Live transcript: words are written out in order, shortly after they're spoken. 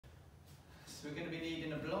So we're going to be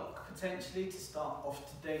needing a block potentially to start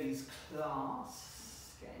off today's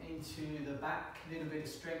class. Getting into the back, a little bit of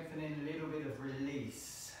strengthening, a little bit of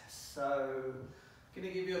release. So I'm going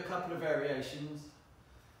to give you a couple of variations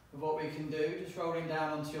of what we can do. Just rolling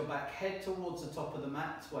down onto your back, head towards the top of the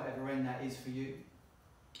mat, whatever end that is for you.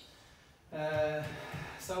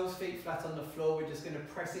 Soles, feet flat on the floor. We're just going to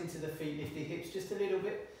press into the feet, lift the hips just a little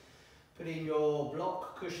bit. Put in your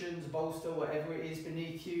block, cushions, bolster, whatever it is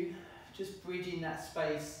beneath you. Just bridging that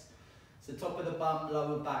space. So top of the bum,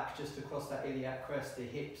 lower back, just across that iliac crest, the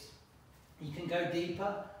hips. You can go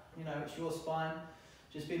deeper, you know, it's your spine.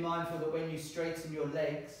 Just be mindful that when you straighten your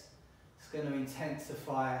legs, it's going to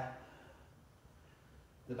intensify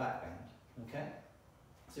the back bend, okay?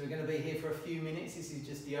 So we're going to be here for a few minutes. This is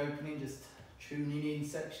just the opening, just tuning in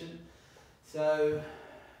section. So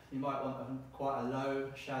you might want quite a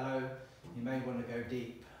low, shallow. You may want to go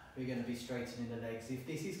deep. We're going to be straightening the legs. If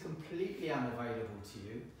this is completely unavailable to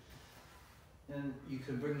you, then you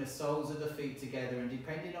can bring the soles of the feet together, and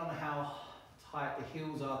depending on how tight the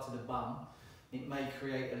heels are to the bum, it may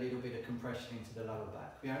create a little bit of compression into the lower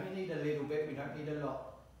back. We only need a little bit, we don't need a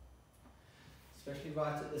lot. Especially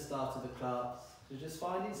right at the start of the class. So just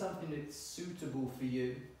finding something that's suitable for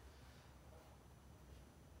you.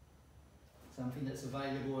 Something that's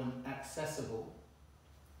available and accessible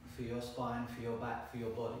for your spine, for your back, for your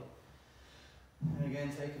body. And again,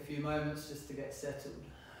 take a few moments just to get settled.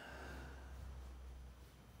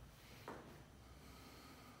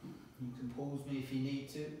 You can pause me if you need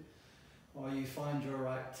to, while you find your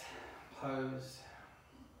right pose.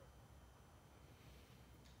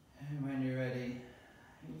 And when you're ready,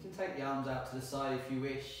 you can take the arms out to the side if you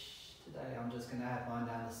wish. Today I'm just going to have mine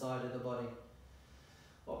down the side of the body.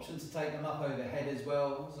 Option to take them up overhead as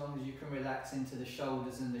well, as long as you can relax into the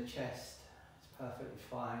shoulders and the chest. It's perfectly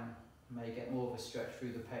fine. You may get more of a stretch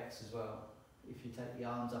through the pecs as well if you take the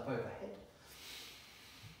arms up overhead.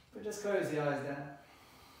 But just close the eyes down.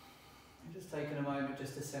 And just taking a moment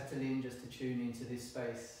just to settle in, just to tune into this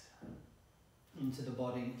space, into the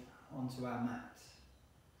body, onto our mat.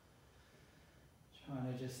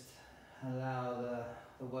 Trying to just allow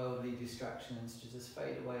the worldly distractions to just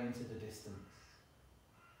fade away into the distance.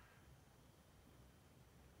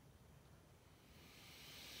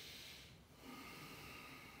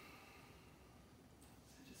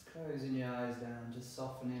 Closing your eyes down, just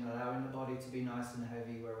softening, allowing the body to be nice and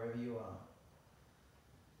heavy wherever you are.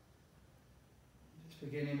 Just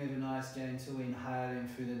beginning with a nice gentle inhale in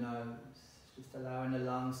through the nose, just allowing the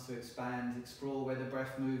lungs to expand, explore where the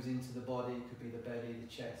breath moves into the body. It could be the belly, the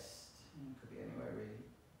chest, it could be anywhere really.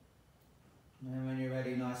 And then when you're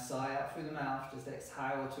ready, nice sigh out through the mouth, just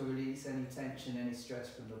exhale to release any tension, any stress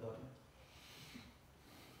from the body.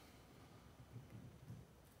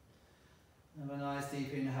 Have a nice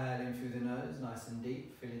deep inhale in through the nose, nice and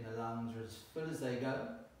deep, filling the lungs as full as they go.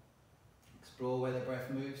 Explore where the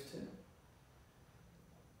breath moves to.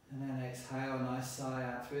 And then exhale, nice sigh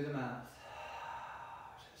out through the mouth.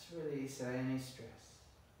 Just release any stress.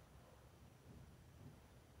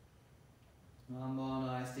 One more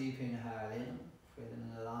nice deep inhale in,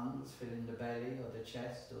 filling the lungs, filling the belly or the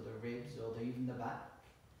chest or the ribs or even the back.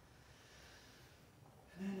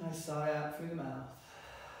 And then nice sigh out through the mouth.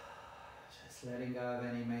 Letting go of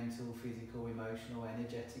any mental, physical, emotional,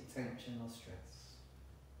 energetic tension or stress.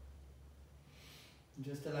 And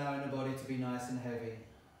just allowing the body to be nice and heavy.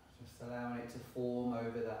 Just allowing it to form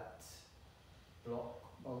over that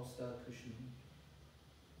block, bolster, cushion.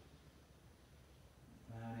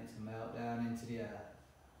 Allowing it to melt down into the earth.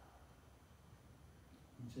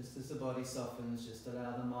 And just as the body softens, just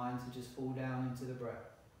allow the mind to just fall down into the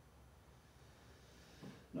breath.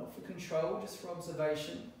 Not for control, just for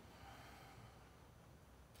observation.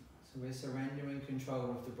 So we're surrendering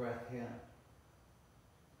control of the breath here.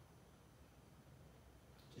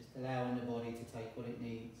 Just allowing the body to take what it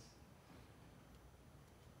needs,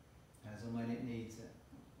 as and when it needs it.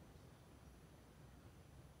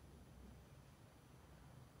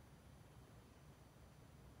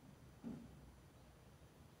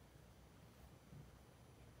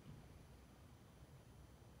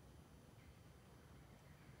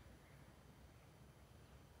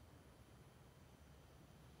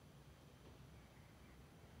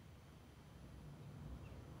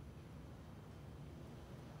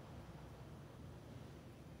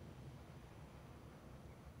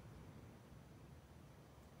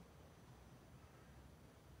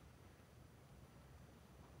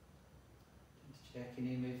 Checking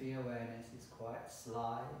in with the awareness. It's quite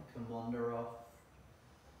sly, it can wander off,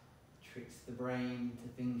 tricks the brain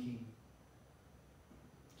into thinking.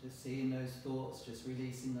 Just seeing those thoughts, just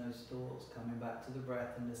releasing those thoughts, coming back to the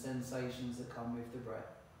breath and the sensations that come with the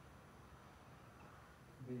breath.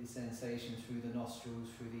 Could be the sensations through the nostrils,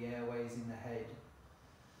 through the airways in the head.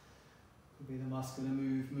 Could be the muscular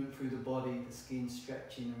movement through the body, the skin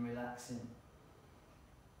stretching and relaxing.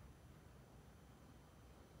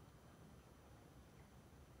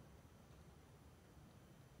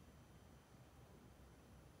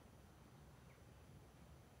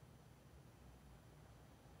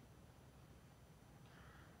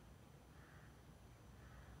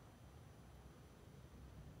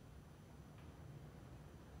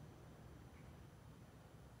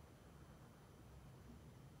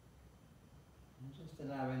 Just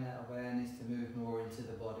allowing that awareness to move more into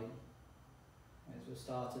the body. As we'll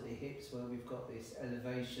start at the hips where we've got this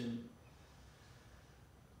elevation,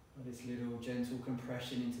 or this little gentle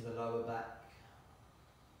compression into the lower back.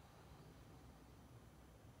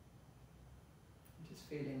 Just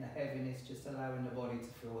feeling the heaviness, just allowing the body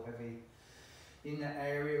to feel heavy in that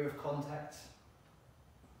area of contact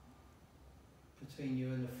between you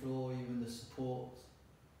and the floor, you and the support.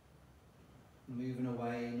 Moving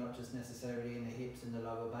away, not just necessarily in the hips and the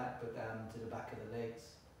lower back, but down to the back of the legs,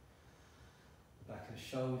 the back of the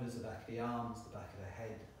shoulders, the back of the arms, the back of the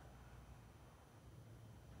head.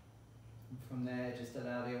 And from there, just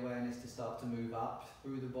allow the awareness to start to move up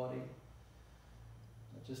through the body,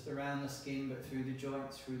 not just around the skin, but through the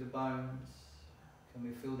joints, through the bones. Can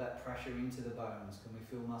we feel that pressure into the bones? Can we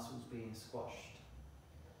feel muscles being squashed?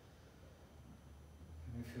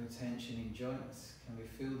 Can we feel tension in joints? Can we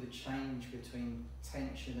feel the change between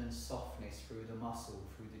tension and softness through the muscle,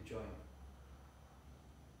 through the joint?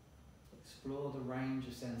 Explore the range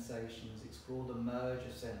of sensations, explore the merge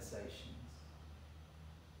of sensations.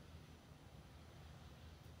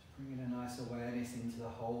 Just bringing a nice awareness into the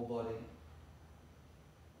whole body.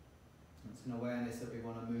 It's an awareness that we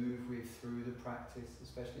want to move with through the practice,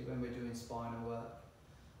 especially when we're doing spinal work,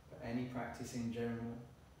 but any practice in general.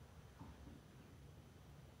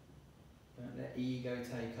 Don't let ego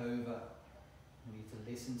take over. We need to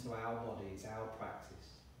listen to our body, it's our practice.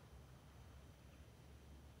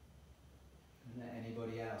 Don't let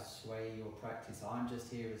anybody else sway your practice. I'm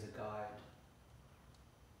just here as a guide.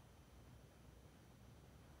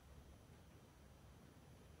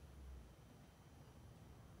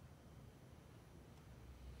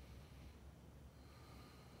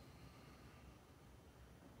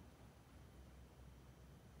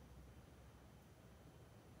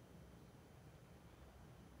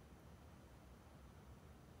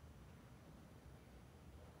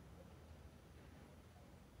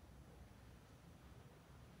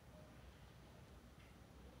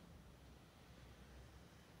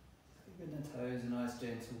 Giving the toes a nice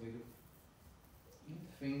gentle wiggle. Give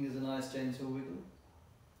the fingers a nice gentle wiggle.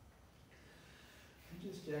 And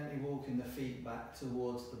just gently walking the feet back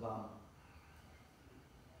towards the bum.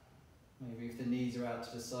 Maybe if the knees are out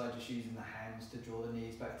to the side, just using the hands to draw the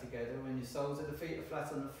knees back together. When your soles of the feet are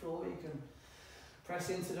flat on the floor, you can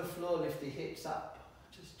press into the floor, lift the hips up.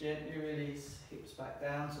 Just gently release, hips back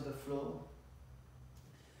down to the floor.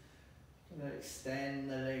 You're going to extend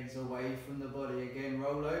the legs away from the body again,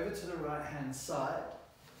 roll over to the right hand side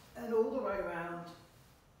and all the way around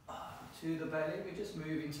to the belly. We're just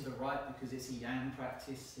moving to the right because it's a yang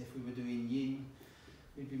practice. If we were doing yin,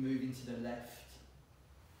 we'd be moving to the left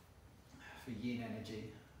for yin energy.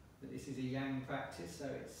 But this is a yang practice, so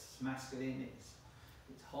it's masculine,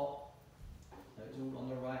 it's hot, so it's all on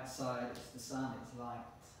the right side, it's the sun, it's light.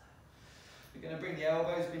 We're going to bring the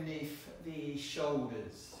elbows beneath the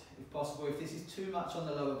shoulders. If possible, if this is too much on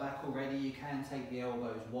the lower back already, you can take the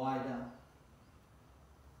elbows wider.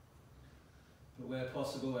 But where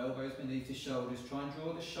possible, elbows beneath the shoulders. Try and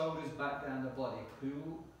draw the shoulders back down the body.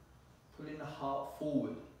 Pulling the heart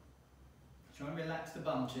forward. Try and relax the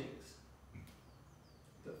bum cheeks.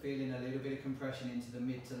 But feeling a little bit of compression into the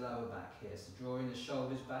mid to lower back here. So drawing the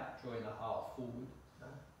shoulders back, drawing the heart forward.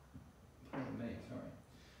 Pardon me, sorry.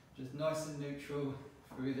 Just nice and neutral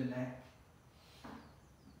through the neck.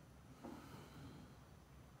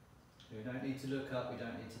 We don't need to look up, we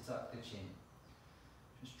don't need to tuck the chin.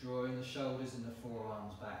 Just drawing the shoulders and the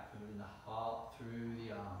forearms back, pulling the heart through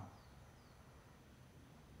the arm.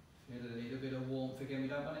 Feel a little bit of warmth again. We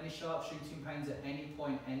don't want any sharp shooting pains at any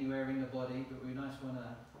point anywhere in the body, but we want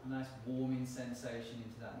a nice warming sensation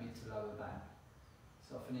into that mid to lower back.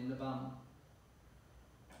 Softening the bum.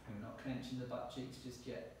 We're not clenching the butt cheeks just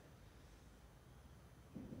yet.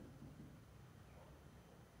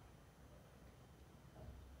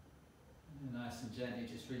 Nice and gently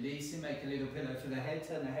just releasing, make a little pillow for the head,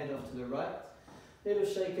 turn the head off to the right. Little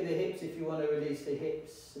shake of the hips if you want to release the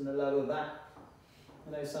hips and the lower back.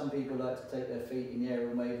 I know some people like to take their feet in the air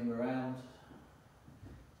and wave them around.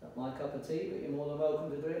 It's not my cup of tea, but you're more than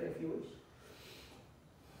welcome to do it if you wish.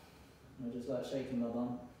 I just like shaking my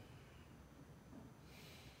bum.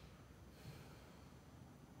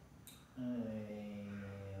 When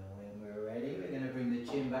we're ready, we're going to bring the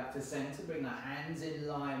chin back to centre, bring the hands in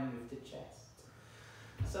line with the chest.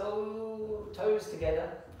 So, toes together.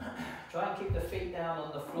 Try and keep the feet down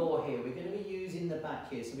on the floor here. We're going to be using the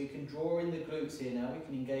back here, so we can draw in the glutes here now. We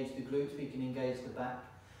can engage the glutes, we can engage the back.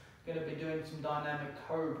 We're going to be doing some dynamic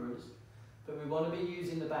cobras, but we want to be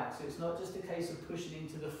using the back. So it's not just a case of pushing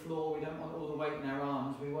into the floor. We don't want all the weight in our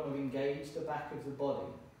arms. We want to engage the back of the body.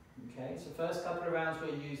 Okay, so first couple of rounds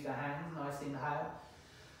we'll use the hands. Nice inhale.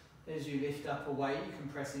 As you lift up away, you can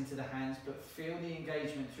press into the hands, but feel the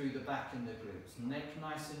engagement through the back and the glutes. Neck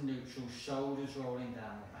nice and neutral, shoulders rolling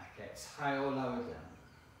down the back. Exhale, lower down.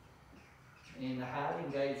 Inhale,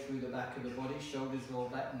 engage through the back of the body, shoulders roll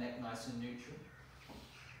back, neck nice and neutral.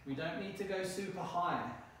 We don't need to go super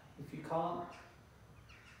high. If you can't,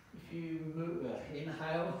 if you move,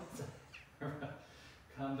 inhale,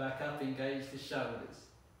 come back up, engage the shoulders.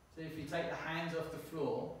 So if you take the hands off the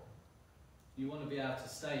floor, you want to be able to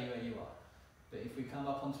stay where you are. But if we come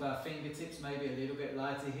up onto our fingertips, maybe a little bit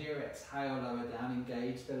lighter here, exhale, lower down,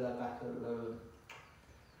 engage the back of the lower.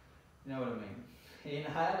 You know what I mean?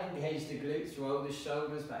 Inhale, engage the glutes, roll the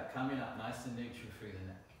shoulders back, coming up nice and neutral through the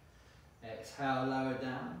neck. Exhale, lower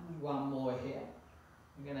down. One more here.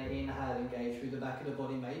 We're going to inhale, engage through the back of the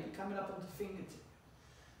body, maybe coming up onto fingertips.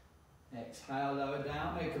 Exhale, lower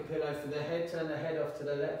down, make a pillow for the head, turn the head off to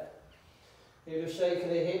the left. Give a shake of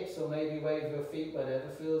the hips or maybe wave your feet, whatever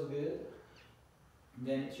feels good. And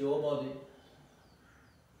then it's your body.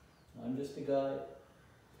 I'm just a guide.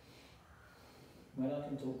 When I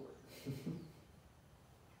can talk.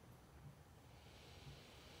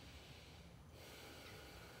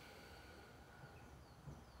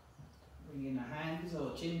 Bring in the hands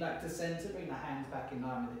or chin back to centre, bring the hands back in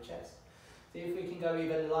line with the chest. See if we can go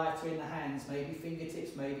even lighter in the hands, maybe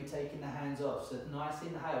fingertips, maybe taking the hands off. So nice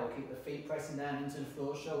inhale, keep the feet pressing down into the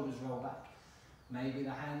floor, shoulders roll back. Maybe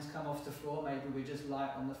the hands come off the floor, maybe we're just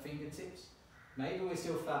light on the fingertips. Maybe we're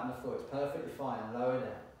still flat on the floor, it's perfectly fine, lower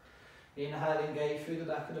down. Inhale, engage through the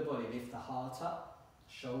back of the body, lift the heart up,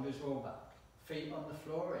 shoulders roll back. Feet on the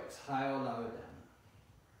floor, exhale, lower down.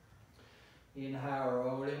 Inhale,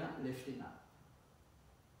 rolling up, lifting up.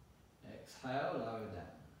 Exhale, lower down.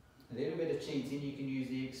 A little bit of cheating, you can use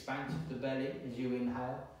the expansion of the belly as you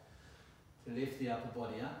inhale to lift the upper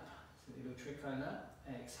body up. It's a little trick I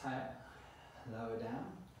learned. Exhale, lower down.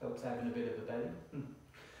 Folks having a bit of a belly.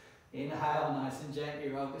 Inhale, nice and gently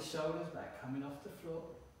roll the shoulders back, coming off the floor.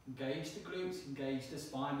 Engage the glutes, engage the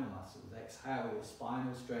spinal muscles. Exhale with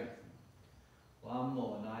spinal strength. One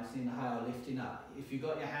more, nice inhale, lifting up. If you've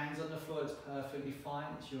got your hands on the floor, it's perfectly fine.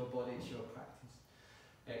 It's your body, it's your practice.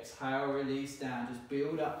 Exhale, release down, just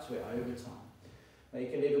build up to it over time.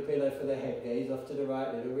 Make a little pillow for the head, gaze off to the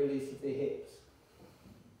right, little release of the hips.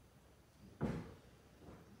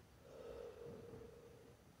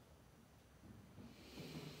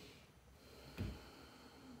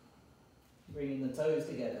 Bringing the toes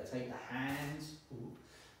together, take the hands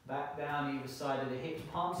back down either side of the hips,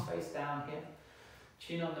 palms face down here,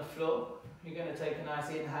 chin on the floor. You're going to take a nice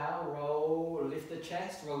inhale, roll, lift the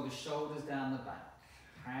chest, roll the shoulders down the back.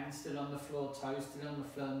 Hands still on the floor, toes still on the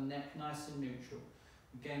floor, neck nice and neutral.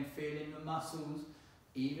 Again, feeling the muscles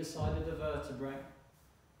either side of the vertebrae,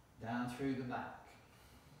 down through the back.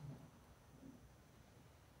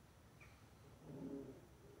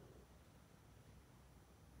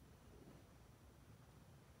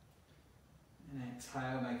 And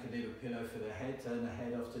exhale, make a little pillow for the head, turn the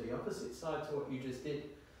head off to the opposite side to what you just did.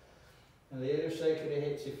 And a little shake of the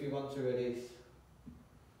hips if you want to release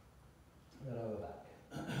the lower back.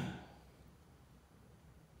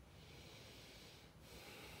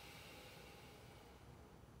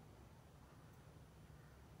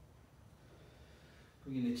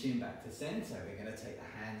 Bringing the chin back to centre, we're going to take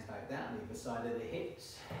the hands back down, either side of the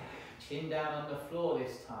hips. Chin down on the floor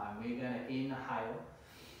this time. We're going to inhale.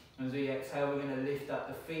 As we exhale, we're going to lift up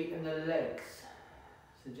the feet and the legs.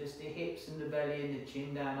 So just the hips and the belly and the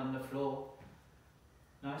chin down on the floor.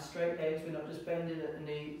 Nice straight legs, we're not just bending at the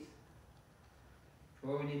knees.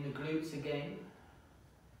 Drawing in the glutes again.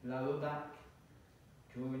 Lower back.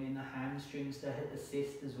 Drawing in the hamstrings to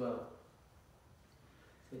assist as well.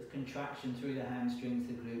 So it's contraction through the hamstrings,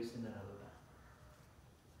 the glutes and the lower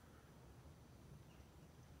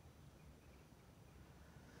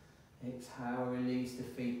back. Exhale, release the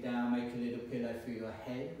feet down, make a little pillow for your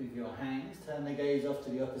head with your hands. Turn the gaze off to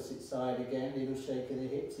the opposite side again, little shake of the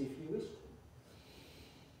hips if you wish.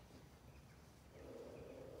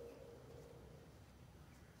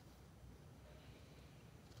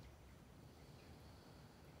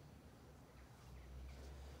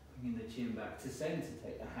 the chin back to centre.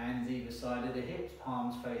 Take the hands either side of the hips,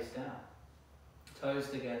 palms face down. Toes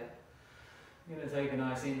together. We're going to take a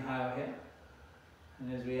nice inhale here.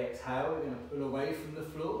 And as we exhale, we're going to pull away from the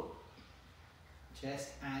floor.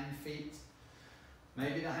 Chest and feet.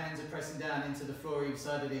 Maybe the hands are pressing down into the floor either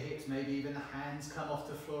side of the hips. Maybe even the hands come off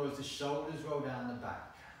the floor as the shoulders roll down the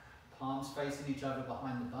back. Palms facing each other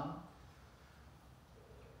behind the bum.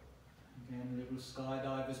 Again, little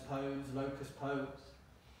skydiver's pose, locust pose.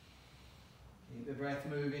 Keep the breath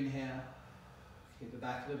moving here. Keep the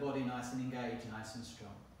back of the body nice and engaged, nice and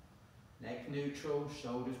strong. Neck neutral,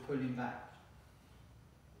 shoulders pulling back.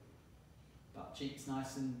 Butt cheeks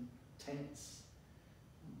nice and tense.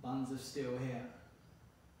 Buns of steel here.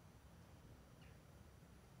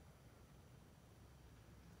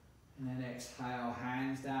 And then exhale,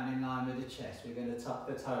 hands down in line with the chest. We're going to tuck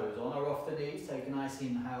the toes on or off the knees. Take a nice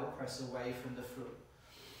inhale, press away from the floor.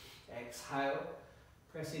 Exhale,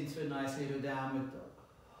 press into a nice little downward dog.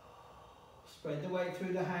 Spread the weight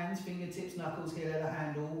through the hands, fingertips, knuckles, heel of the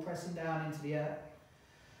hand, all pressing down into the earth.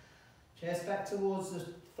 Chest back towards the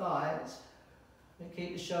thighs. But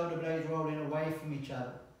keep the shoulder blades rolling away from each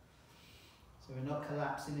other. So we're not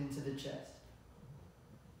collapsing into the chest.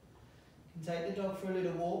 You can take the dog for a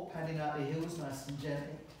little walk, padding out the heels nice and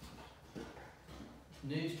gently.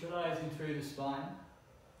 Neutralising through the spine.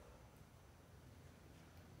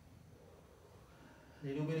 A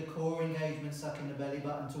little bit of core engagement, sucking the belly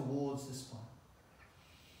button towards the spine.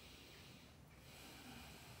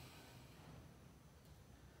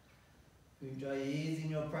 If you enjoy ease in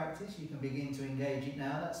your practice, you can begin to engage it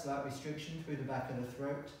now. That slight restriction through the back of the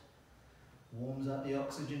throat warms up the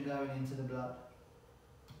oxygen going into the blood.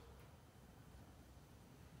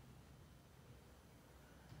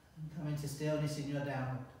 And come into stillness in your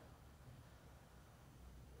downward.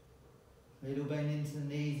 Little bend into the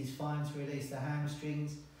knees is fine to release the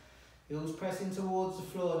hamstrings. Heels pressing towards the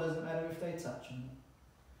floor, doesn't matter if they touch them.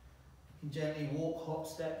 You can gently walk, hop,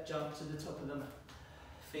 step, jump to the top of the mat.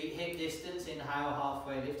 Feet hip distance, inhale,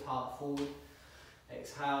 halfway lift, heart forward.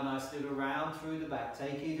 Exhale, nice little round through the back.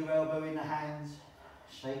 Take either elbow in the hands,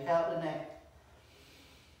 shake out the neck.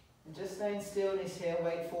 And just stay in stillness here,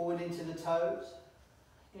 weight forward into the toes.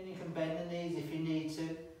 Then you can bend the knees if you need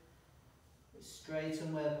to.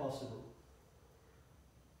 Straighten where possible.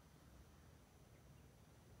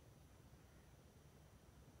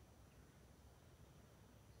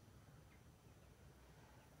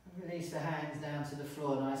 Release the hands down to the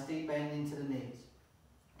floor, nice deep bend into the knees.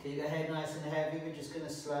 Keep the head nice and heavy, we're just going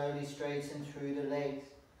to slowly straighten through the legs.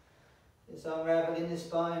 It's unraveling the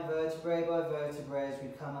spine vertebrae by vertebrae as we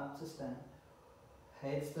come up to stand.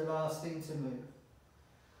 Head's the last thing to move.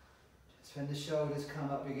 Just when the shoulders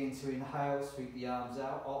come up, begin to inhale, sweep the arms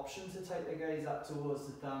out. Option to take the gaze up towards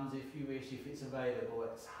the thumbs if you wish, if it's available.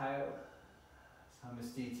 Exhale.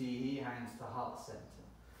 Samastitihi, hands to heart center.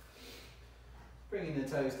 Bringing the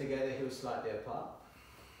toes together, heels slightly apart.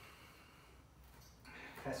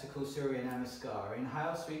 Classical Surya Namaskar.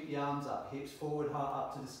 Inhale, sweep the arms up, hips forward, heart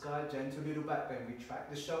up to the sky, gentle little back bend.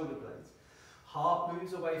 Retract the shoulder blades. Heart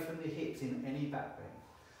moves away from the hips in any back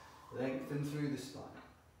bend. Lengthen through the spine.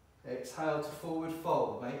 Exhale to forward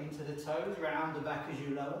fold, weight into the toes, round the back as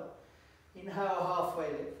you lower. Inhale, halfway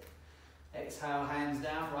lift. Exhale, hands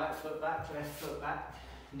down, right foot back, left foot back.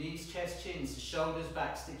 Knees, chest, chins, shoulders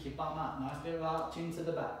back, stick your bum up, nice little arch into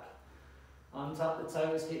the back. Untuck the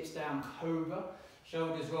toes, hips down, cobra.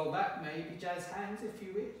 Shoulders roll back, maybe jazz hands if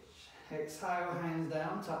you wish. Exhale, hands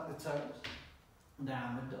down, tuck the toes.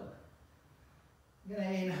 Downward dog. You're going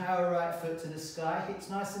to inhale, right foot to the sky, hips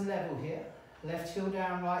nice and level here. Left heel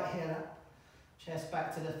down, right heel up. Chest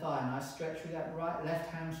back to the thigh, nice stretch through that right,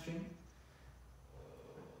 left hamstring.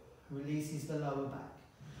 Releases the lower back.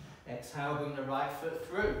 Exhale, bring the right foot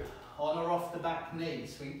through, on or off the back knee,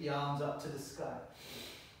 sweep the arms up to the sky.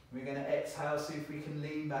 We're going to exhale, see if we can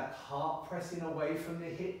lean back, heart pressing away from the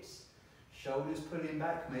hips, shoulders pulling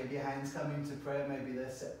back, maybe your hands come into prayer, maybe they're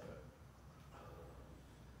separate.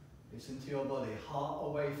 Listen to your body, heart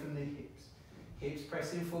away from the hips, hips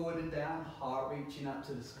pressing forward and down, heart reaching up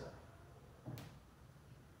to the sky.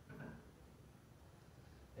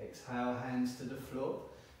 Exhale, hands to the floor.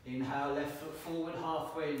 Inhale, left foot forward,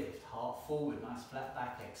 halfway lift, heart forward, nice flat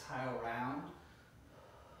back. Exhale, round.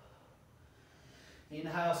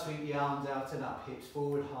 Inhale, sweep the arms out and up, hips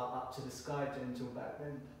forward, heart up to the sky, gentle back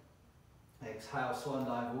bend. Exhale, swan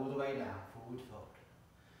dive all the way down, forward fold.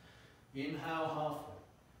 Inhale,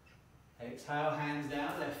 halfway. Exhale, hands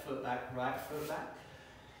down, left foot back, right foot back.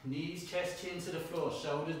 Knees, chest, chin to the floor,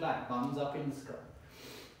 shoulders back, bums up in the sky.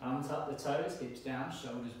 Untuck the toes, hips down,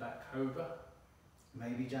 shoulders back, cobra.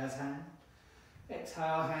 Maybe jazz hand.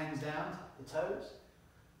 Exhale, hands down, the toes.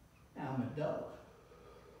 Downward dog.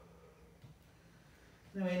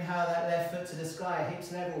 Now inhale that left foot to the sky,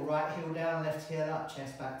 hips level, right heel down, left heel up,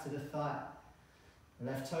 chest back to the thigh.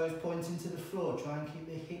 Left toes pointing to the floor, try and keep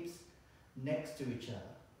the hips next to each other.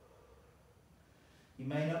 You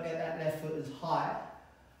may not get that left foot as high,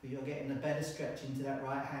 but you're getting a better stretch into that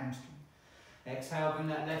right hamstring. Exhale, bring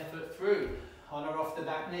that left foot through. On or off the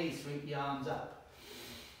back knee, sweep the arms up.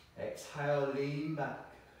 Exhale, lean back.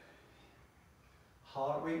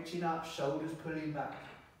 Heart reaching up, shoulders pulling back.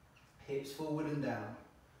 Hips forward and down.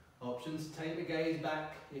 Options, take the gaze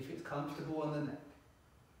back if it's comfortable on the neck.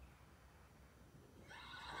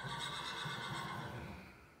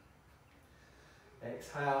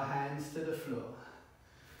 Exhale, hands to the floor.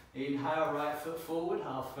 Inhale, right foot forward,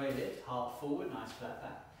 halfway lift, heart forward, nice flat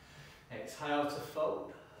back. Exhale to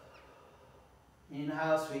fold.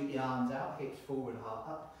 Inhale, sweep the arms out, hips forward, heart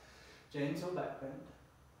up. Gentle back bend.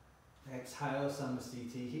 Exhale,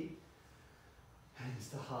 Samasthiti. Hands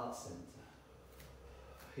to heart center.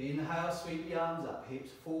 Inhale, sweep the arms up,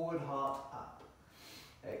 hips forward, heart up.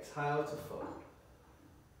 Exhale to fold.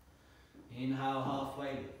 Inhale,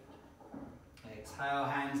 halfway lift. Exhale,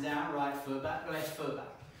 hands down, right foot back, left foot back.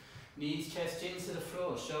 Knees, chest, chin to the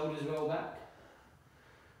floor, shoulders roll back.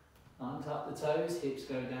 Untuck the toes, hips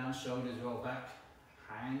go down, shoulders roll back.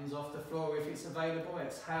 Hands off the floor if it's available.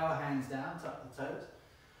 Exhale, hands down, tuck the toes.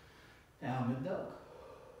 Downward dog.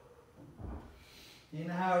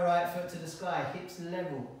 Inhale, right foot to the sky, hips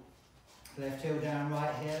level. Left heel down,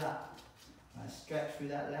 right heel up. Nice stretch through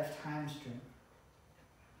that left hamstring.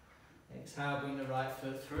 Exhale, bring the right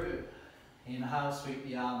foot through. Inhale, sweep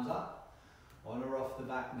the arms up. On or off the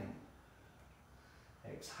back knee.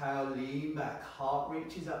 Exhale, lean back. Heart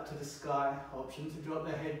reaches up to the sky. Option to drop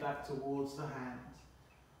the head back towards the hands.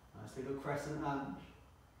 Nice little crescent lunge.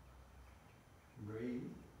 Breathe.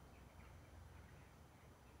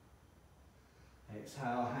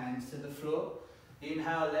 Exhale, hands to the floor.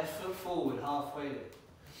 Inhale, left foot forward, halfway lift.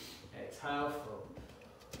 Exhale, fold.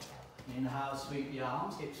 Inhale, sweep the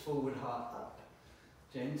arms, hips forward, heart up.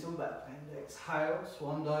 Gentle back bend. Exhale,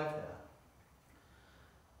 swan dive down.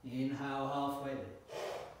 Inhale, halfway lift.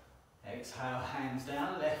 Exhale, hands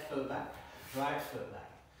down, left foot back, right foot back.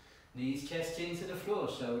 Knees, chest, chin to the floor,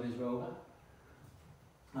 shoulders roll back.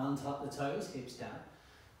 Untuck the toes, hips down.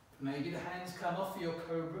 Maybe the hands come off for your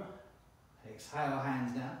cobra. Exhale,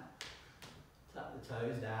 hands down. Tuck the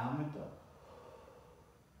toes, downward dog.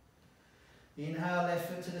 Inhale, left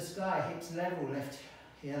foot to the sky, hips level, left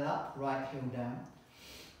heel up, right heel down.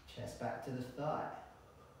 Chest back to the thigh.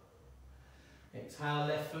 Exhale,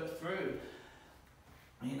 left foot through.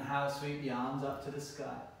 Inhale, sweep the arms up to the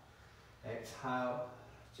sky. Exhale,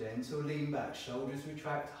 gentle lean back, shoulders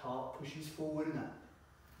retract, heart pushes forward and up.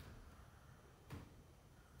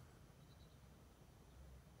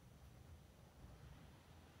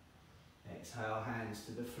 Exhale, hands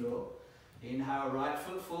to the floor. Inhale, right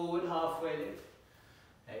foot forward, halfway lift.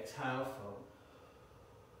 Exhale, fold.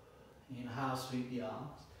 Inhale, sweep the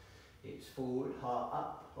arms. Hips forward, heart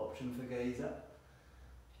up. Option for gaze up.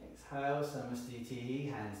 Exhale,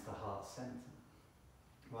 Samasthiti, hands to heart center.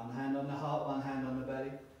 One hand on the heart, one hand on the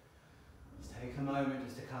belly. Just take a moment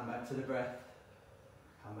just to come back to the breath.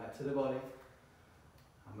 Come back to the body.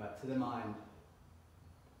 Come back to the mind.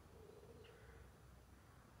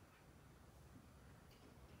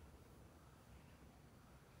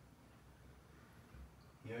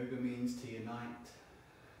 Yoga means to unite,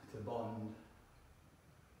 to bond.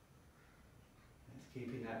 It's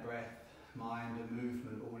keeping that breath, mind and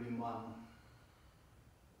movement all in one.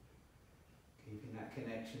 Keeping that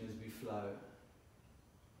connection as we flow.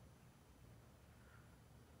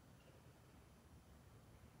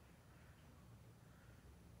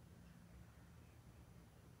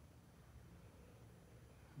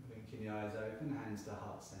 Blinking the eyes open, hands to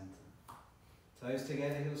heart center. Toes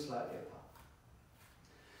together, heels slightly apart.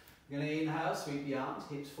 We're going to inhale, sweep the arms,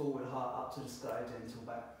 hips forward, heart up to the sky, gentle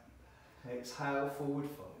back. Exhale, forward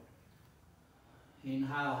fold.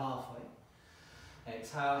 Inhale, halfway.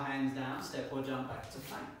 Exhale, hands down, step or jump back to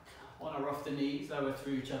plank. On or off the knees, lower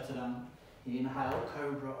through chaturanga. Inhale,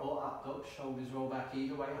 cobra or up dog, shoulders roll back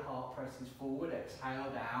either way, heart presses forward. Exhale,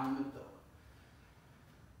 downward dog.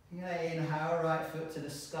 You're going to inhale, right foot to the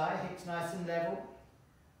sky, hips nice and level.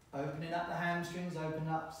 Opening up the hamstrings, open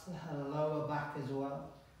up the lower back as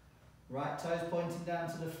well. Right toes pointing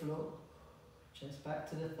down to the floor, chest back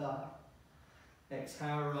to the thigh.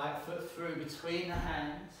 Exhale, right foot through between the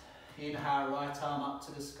hands. Inhale, right arm up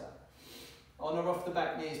to the sky. On or off the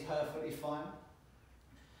back knee is perfectly fine.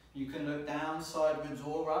 You can look down, sideways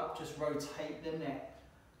or up, just rotate the neck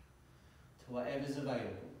to whatever's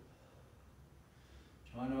available.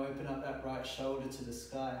 Trying to open up that right shoulder to the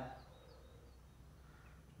sky.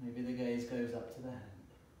 Maybe the gaze goes up to the hand.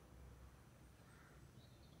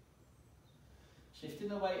 Shifting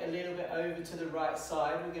the weight a little bit over to the right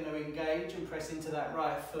side, we're going to engage and press into that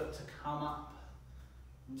right foot to come up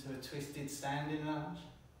into a twisted standing lunge.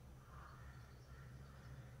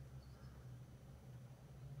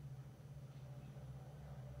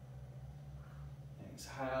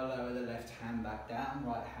 Exhale, lower the left hand back down,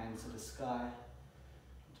 right hand to the sky,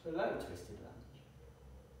 to a low twisted lunge.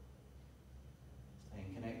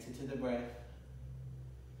 Staying connected to the breath,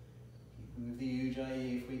 keeping with the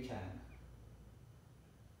Ujjayi if we can.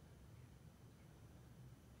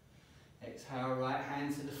 Exhale, right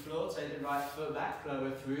hand to the floor, take the right foot back,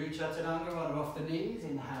 lower through Chaturanga, or off the knees.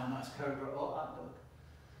 Inhale, nice cobra or up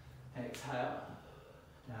dog. Exhale,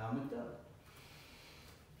 downward dog.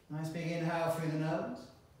 Nice big inhale through the nose.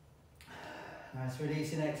 Nice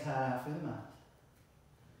releasing exhale out through the mouth.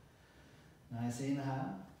 Nice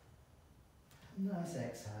inhale. Nice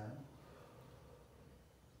exhale.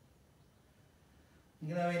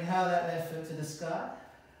 You're going to inhale that left foot to the sky.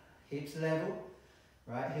 Hips level.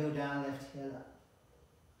 Right heel down, left heel up.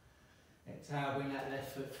 Exhale, bring that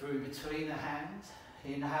left foot through between the hands.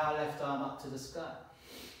 Inhale, left arm up to the sky.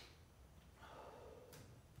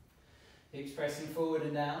 Hips pressing forward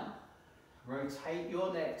and down. Rotate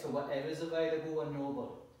your neck to whatever's available on your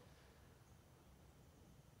body.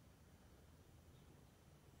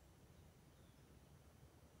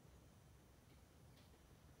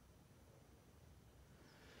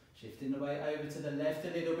 Shifting the weight over to the left a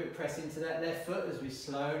little bit, press into that left foot as we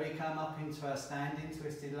slowly come up into our standing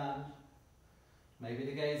twisted lunge. Maybe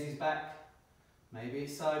the gaze is back, maybe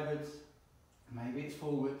it's sideways, maybe it's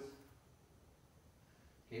forwards.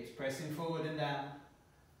 Hips pressing forward and down.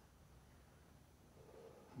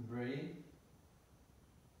 Breathe.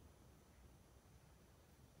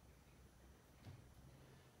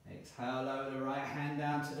 Exhale, lower the right hand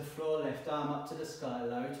down to the floor, left arm up to the sky,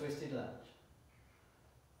 low twisted lunge.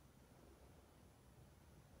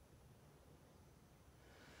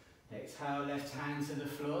 Exhale, left hand to the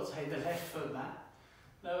floor, take the left foot back,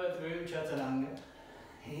 lower through Chaturanga.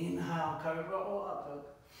 Inhale, cobra or up dog.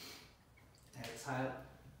 Exhale,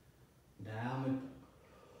 downward.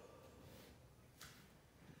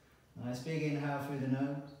 Nice big inhale through the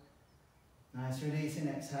nose. Nice releasing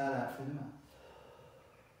exhale out through the mouth.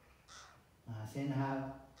 Nice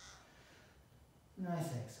inhale. Nice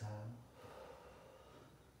exhale.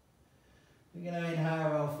 We're going to inhale,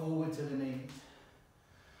 roll forward to the knees.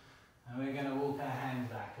 And we're going to walk our hands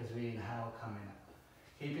back as we inhale, coming up.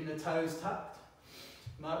 Keeping the toes tucked.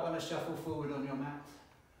 You might want to shuffle forward on your mat.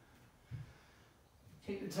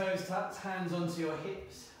 Keep the toes tucked, hands onto your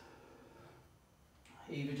hips.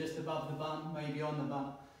 Either just above the bum, maybe on the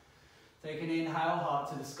bum. Take an inhale, heart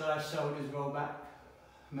to the sky, shoulders roll back.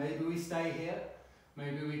 Maybe we stay here,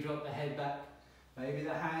 maybe we drop the head back. Maybe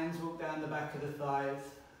the hands walk down the back of the thighs.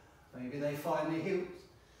 Maybe they find the heels.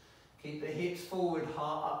 Keep the hips forward,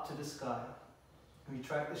 heart up to the sky.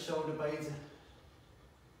 Retract the shoulder blades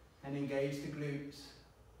and engage the glutes.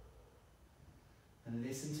 And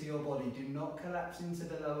listen to your body. Do not collapse into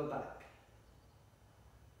the lower back.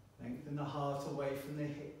 Lengthen the heart away from the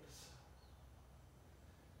hips.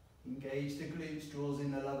 Engage the glutes, draws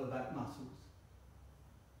in the lower back muscles.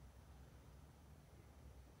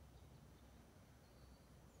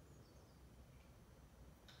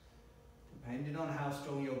 Depending on how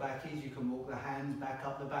strong your back is, you can walk the hands back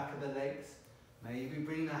up the back of the legs. Maybe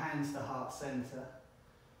bring the hands to heart center.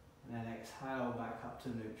 And then exhale back up to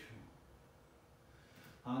neutral.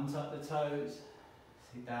 Untuck the toes.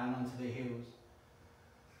 Sit down onto the heels.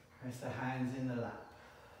 Press the hands in the lap.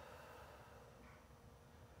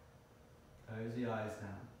 Close the eyes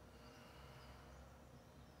down.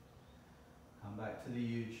 Come back to the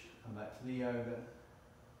yuj. Come back to the yoga.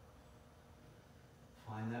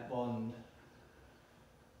 Find that bond.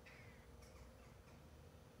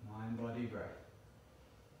 Mind, body, breath.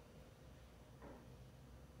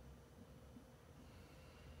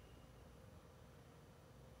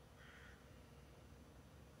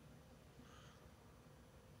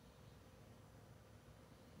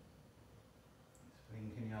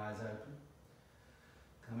 Blinking your eyes open.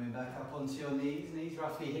 Coming back up onto your knees. Knees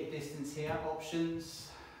roughly hip distance here. Options.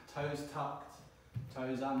 Toes tucked.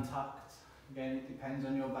 Toes untucked. Again, it depends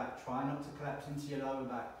on your back. Try not to collapse into your lower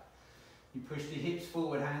back. You push the hips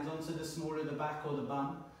forward, hands onto the small of the back or the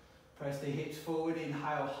bum. Press the hips forward,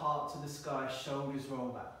 inhale, heart to the sky, shoulders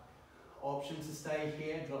roll back. Option to stay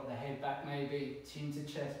here, drop the head back maybe, chin to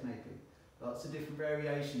chest maybe. Lots of different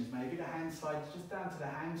variations. Maybe the hand slides just down to the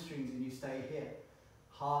hamstrings and you stay here.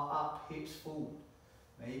 Heart up, hips forward.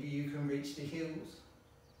 Maybe you can reach the heels.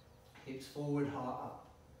 Hips forward, heart up.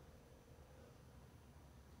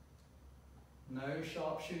 No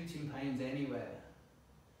sharp shooting pains anywhere.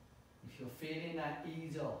 If you're feeling that,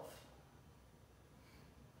 ease off.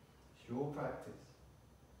 It's your practice.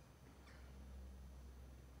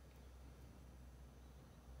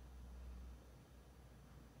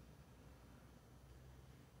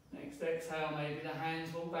 Next exhale, maybe the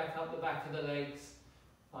hands walk back up the back of the legs,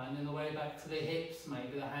 finding the way back to the hips.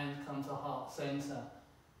 Maybe the hands come to heart center.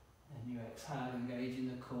 And you exhale, engaging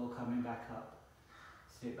the core, coming back up.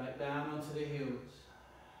 Sit back down onto the heels.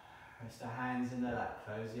 Rest the hands in the lap,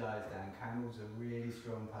 close the eyes down. Camels a really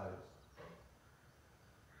strong pose.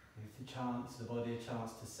 Give the body a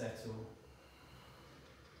chance to settle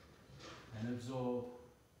and absorb.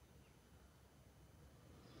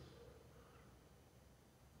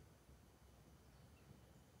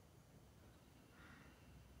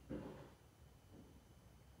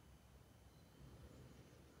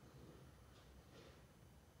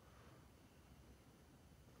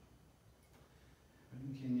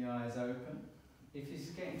 Blinking the eyes open. If this is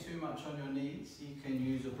getting too much on your knees, you can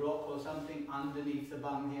use a block or something underneath the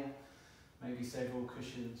bum here. Maybe several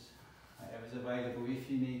cushions, whatever's available if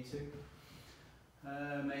you need to.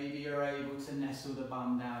 Maybe you're able to nestle the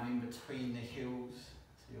bum down in between the heels,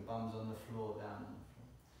 so your bum's on the floor, down on the floor.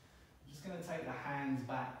 I'm just going to take the hands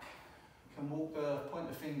back. You can point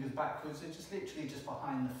the fingers backwards, so just literally just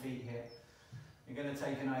behind the feet here. You're going to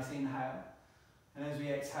take a nice inhale. And as we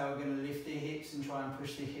exhale, we're going to lift the hips and try and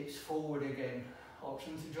push the hips forward again.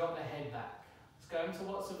 Option to drop the head back. Let's go into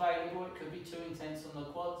what's available. It could be too intense on the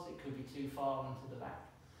quads, it could be too far onto the back.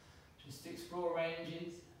 Just explore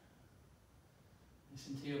ranges.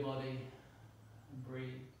 Listen to your body and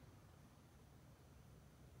breathe.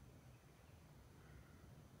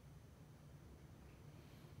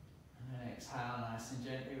 And then exhale, nice and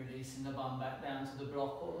gently releasing the bum back down to the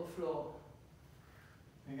block or the floor.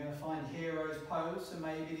 We're going to find hero's pose, so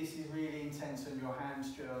maybe this is really intense on your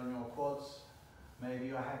hamstring, on your quads. Maybe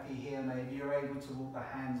you're happy here, maybe you're able to walk the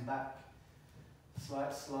hands back.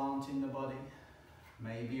 Slight slant in the body.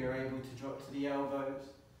 Maybe you're able to drop to the elbows.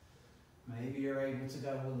 Maybe you're able to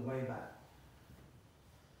go all the way back.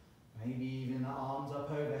 Maybe even the arms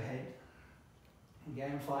up overhead.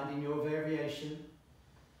 Again, finding your variation.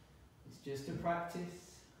 It's just a practice.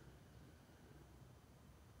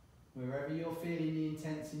 Wherever you're feeling the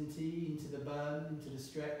intensity, into the burn, into the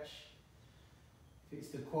stretch. If it's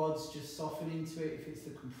the quads, just soften into it. If it's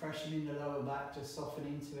the compression in the lower back, just soften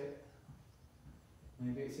into it.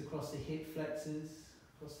 Maybe it's across the hip flexors,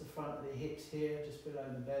 across the front of the hips here, just below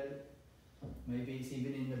the belly. Maybe it's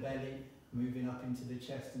even in the belly, moving up into the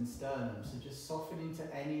chest and sternum. So just soften into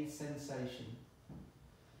any sensation.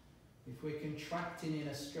 If we're contracting in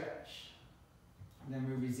a stretch, and then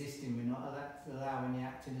we're resisting, we're not allowing the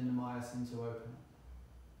actin and the myosin to open.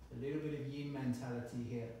 A little bit of yin mentality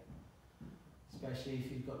here, especially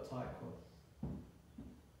if you've got tight quads. You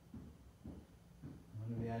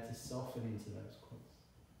want to be able to soften into those quads,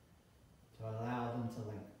 to allow them to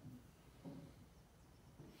lengthen.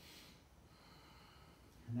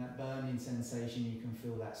 And that burning sensation, you can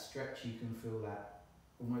feel that stretch, you can feel that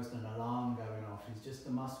almost an alarm going off. It's just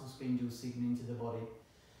the muscle spindle signaling to the body.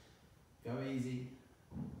 Go easy,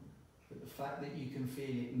 but the fact that you can feel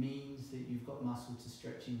it means that you've got muscle to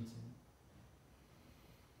stretch into.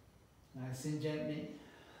 Nice and gently,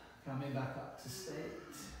 coming back up to sit.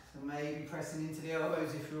 So maybe pressing into the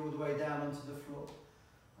elbows if you're all the way down onto the floor.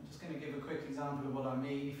 I'm just going to give a quick example of what I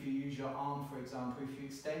mean. If you use your arm, for example, if you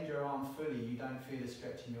extend your arm fully, you don't feel a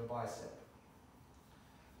stretch in your bicep.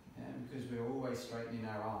 Because we're always straightening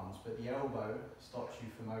our arms, but the elbow stops you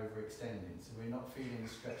from overextending, so we're not feeling the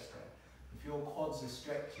stretch there. If your quads are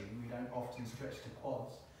stretching, we don't often stretch the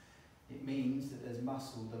quads, it means that there's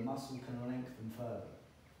muscle, the muscle can lengthen further.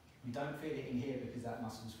 You don't feel it in here because that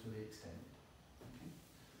muscle's fully extended. Okay.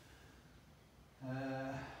 I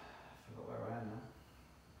forgot where I am now.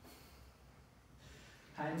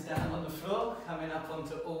 Hands down on the floor, coming up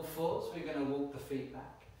onto all fours, we're going to walk the feet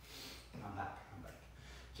back. Come back.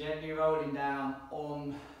 Gently rolling down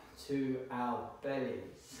onto our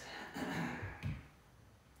bellies.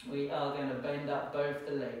 We are going to bend up both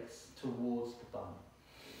the legs towards the bum.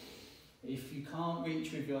 If you can't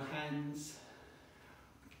reach with your hands,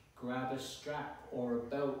 grab a strap or a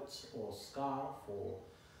belt or scarf or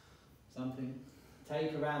something.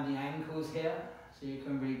 Take around the ankles here so you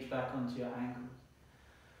can reach back onto your ankles.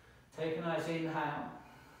 Take a nice inhale.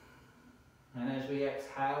 And as we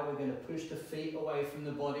exhale, we're going to push the feet away from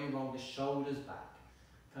the body, roll the shoulders back,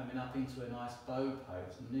 coming up into a nice bow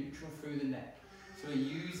pose, neutral through the neck. So we're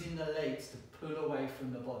using the legs to pull away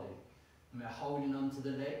from the body, and we're holding onto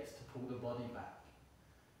the legs to pull the body back.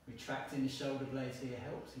 Retracting the shoulder blades here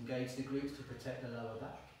helps, engage the glutes to protect the lower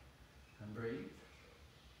back, and breathe.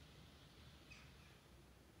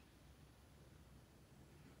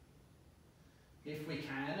 If we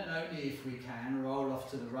can, and only if we can, roll off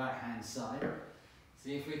to the right hand side.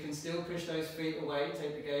 See if we can still push those feet away,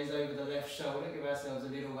 take the gaze over the left shoulder, give ourselves a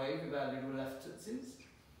little wave with our little left tootsies.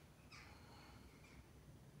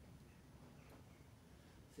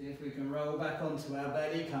 See if we can roll back onto our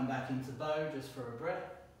belly, come back into bow just for a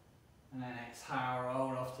breath. And then exhale,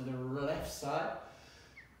 roll off to the left side.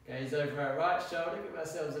 Gaze over our right shoulder, give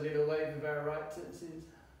ourselves a little wave with our right tootsies.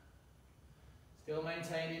 Still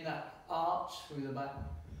maintaining that arch through the back.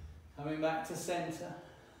 Coming back to centre.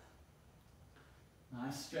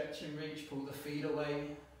 Nice stretch and reach, pull the feet away,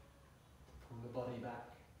 pull the body back.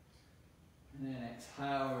 And then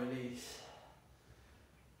exhale, release.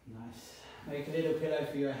 Nice. Make a little pillow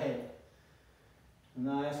for your head. A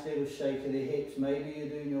nice little shake of the hips. Maybe you're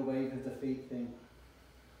doing your wave of the feet thing.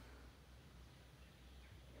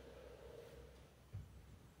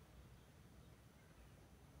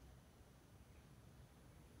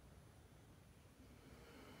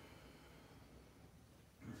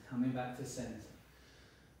 Coming back to centre.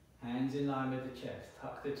 Hands in line with the chest.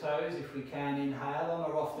 Tuck the toes if we can. Inhale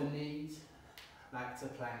on or off the knees. Back to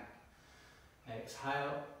plank.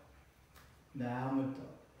 Exhale. Downward dog.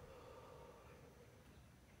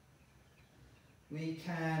 We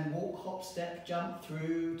can walk, hop, step, jump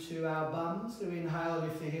through to our bums. So inhale,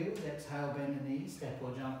 lift the heels. Exhale, bend the knees. Step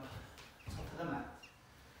or jump. Top of the mat.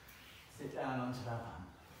 Sit down onto our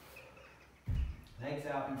bum. Legs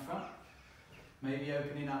out in front. Maybe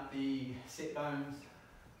opening up the sit bones.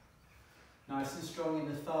 Nice and strong in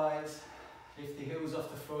the thighs. Lift the heels off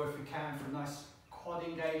the floor if you can for a nice quad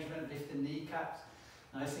engagement. Lift the kneecaps.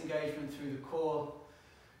 Nice engagement through the core.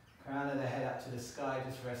 Crown of the head up to the sky.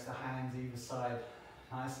 Just rest the hands either side.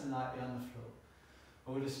 Nice and lightly on the floor.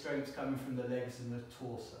 All the strength coming from the legs and the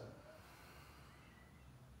torso.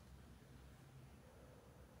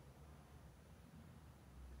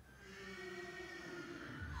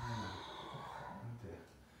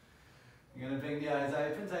 You're going to bring the eyes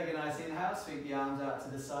open, take a nice inhale, sweep the arms out to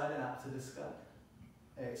the side and up to the sky.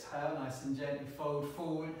 Exhale, nice and gently fold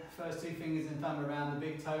forward. First two fingers and thumb around the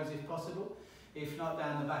big toes if possible. If not,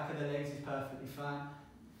 down the back of the legs is perfectly fine.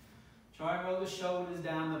 Try and roll the shoulders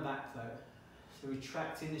down the back though. So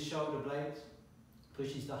retracting the shoulder blades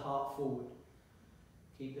pushes the heart forward.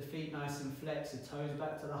 Keep the feet nice and flexed, the toes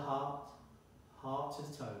back to the heart, heart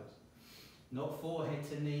to toes. Not forehead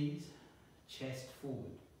to knees, chest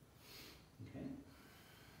forward. Okay.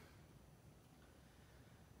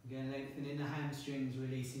 Again, lengthening the hamstrings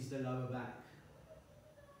releases the lower back.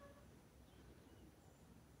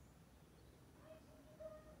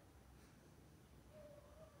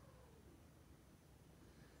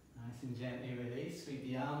 Nice and gently release, sweep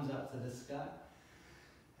the arms up to the sky.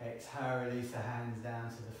 Exhale, release the hands down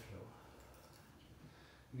to the floor.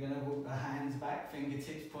 You're going to walk the hands back,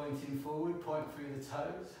 fingertips pointing forward, point through the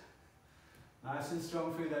toes. Nice and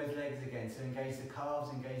strong through those legs again. So engage the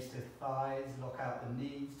calves, engage the thighs, lock out the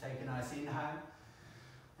knees, take a nice inhale.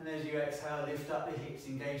 And as you exhale, lift up the hips,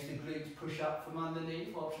 engage the glutes, push up from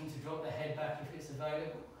underneath. Option to drop the head back if it's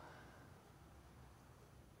available.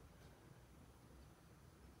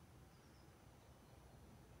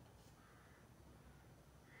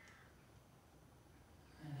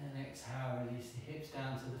 And then exhale, release the hips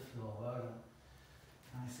down to the floor. Well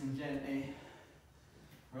done. Nice and gently.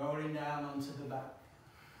 Rolling down onto the back.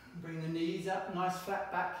 Bring the knees up, nice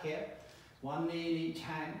flat back here. One knee in each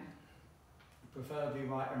hand. Preferably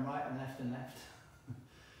right and right and left and left.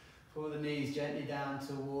 Pull the knees gently down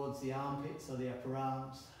towards the armpits or the upper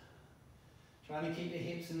arms. Trying to keep the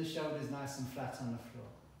hips and the shoulders nice and flat on the floor.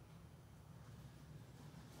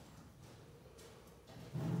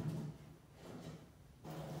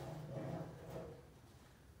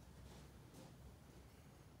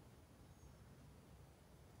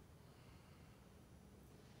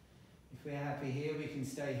 If we're happy here, we can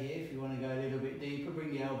stay here. If you want to go a little bit deeper,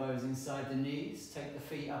 bring the elbows inside the knees. Take the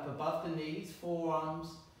feet up above the knees, forearms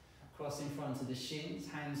across in front of the shins,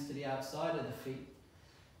 hands to the outside of the feet.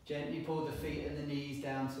 Gently pull the feet and the knees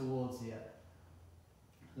down towards the earth.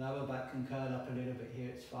 Lower back can curl up a little bit here,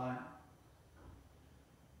 it's fine.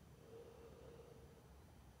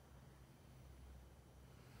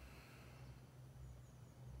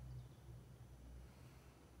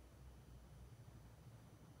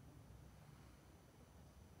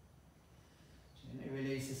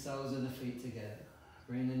 soles of the feet together.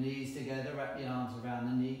 Bring the knees together, wrap the arms around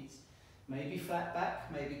the knees. Maybe flat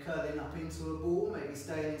back, maybe curling up into a ball, maybe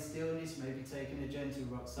staying in stillness, maybe taking a gentle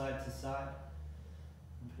rock side to side.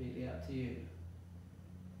 Completely up to you.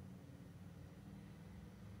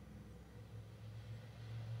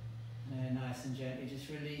 And then nice and gently just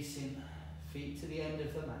releasing feet to the end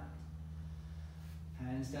of the mat.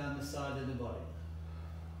 Hands down the side of the body.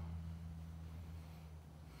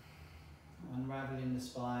 Unraveling the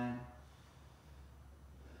spine.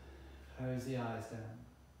 Close the eyes down.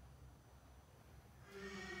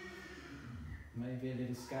 Maybe a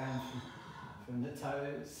little scan from the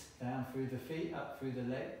toes, down through the feet, up through the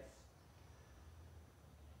legs.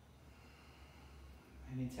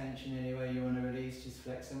 Any tension anywhere you want to release, just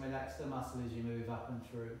flex and relax the muscle as you move up and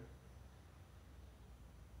through.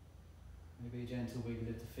 Maybe a gentle wiggle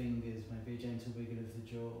of the fingers, maybe a gentle wiggle of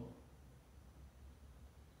the jaw.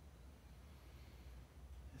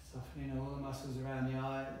 Softening all the muscles around the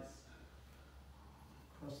eyes,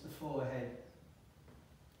 across the forehead.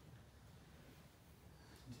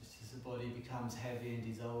 Just as the body becomes heavy and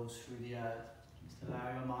dissolves through the earth, just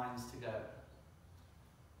allow your minds to go.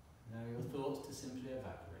 Allow your thoughts to simply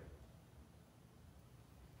evaporate.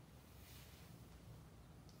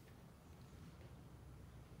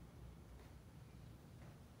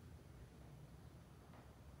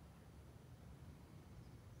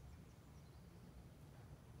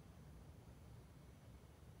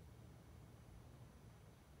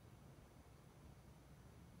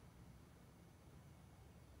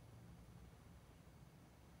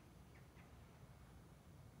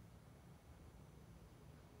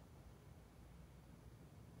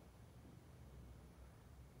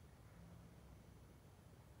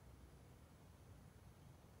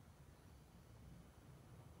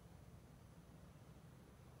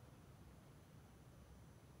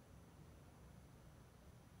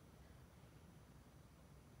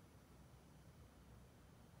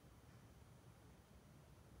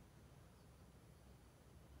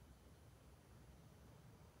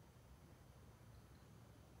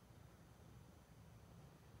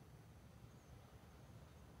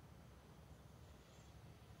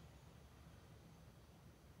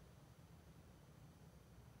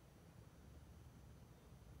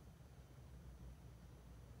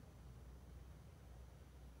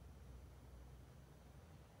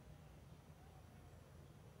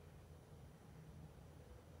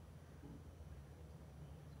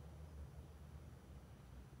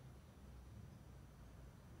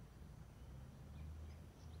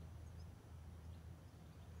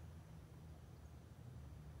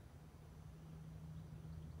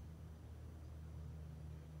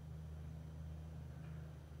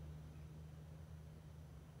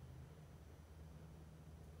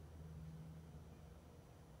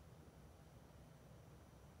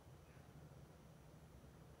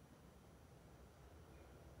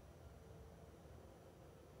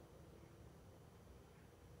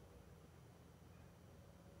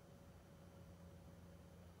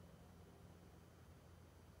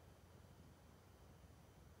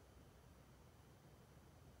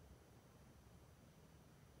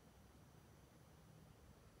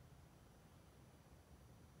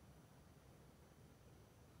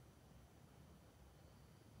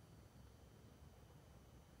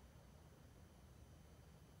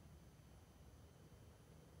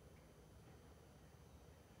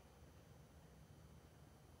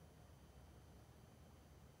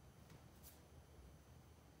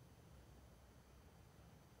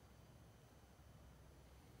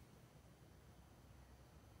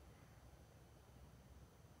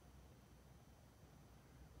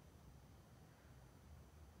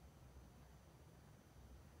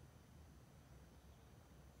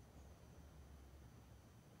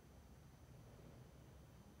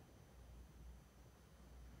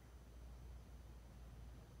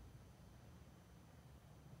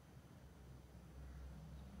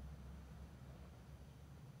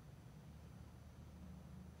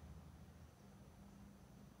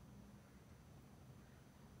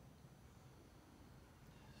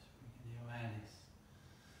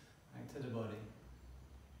 To the body.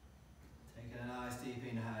 Taking a nice deep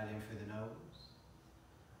inhale in through the nose.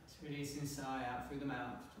 Just releasing sigh out through the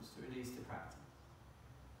mouth, just to release the practice.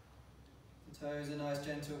 The toes a nice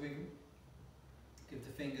gentle wiggle. Give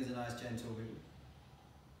the fingers a nice gentle wiggle.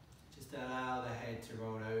 Just allow the head to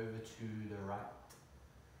roll over to the right.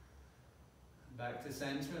 Back to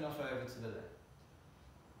centre and off over to the left.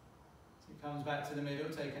 So it comes back to the middle,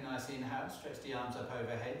 take a nice inhale, stretch the arms up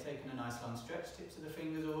overhead, taking a nice long stretch, tips of the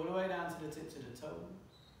fingers all the way down to the tips of the toes.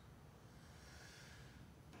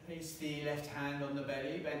 Place the left hand on the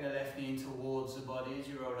belly, bend the left knee towards the body as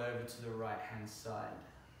you roll over to the right hand side.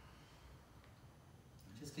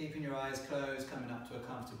 Just keeping your eyes closed, coming up to a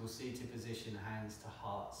comfortable seated position, hands to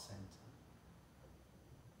heart center.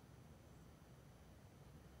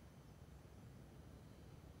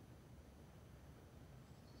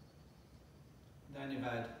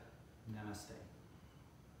 Dhanyavad, namaste.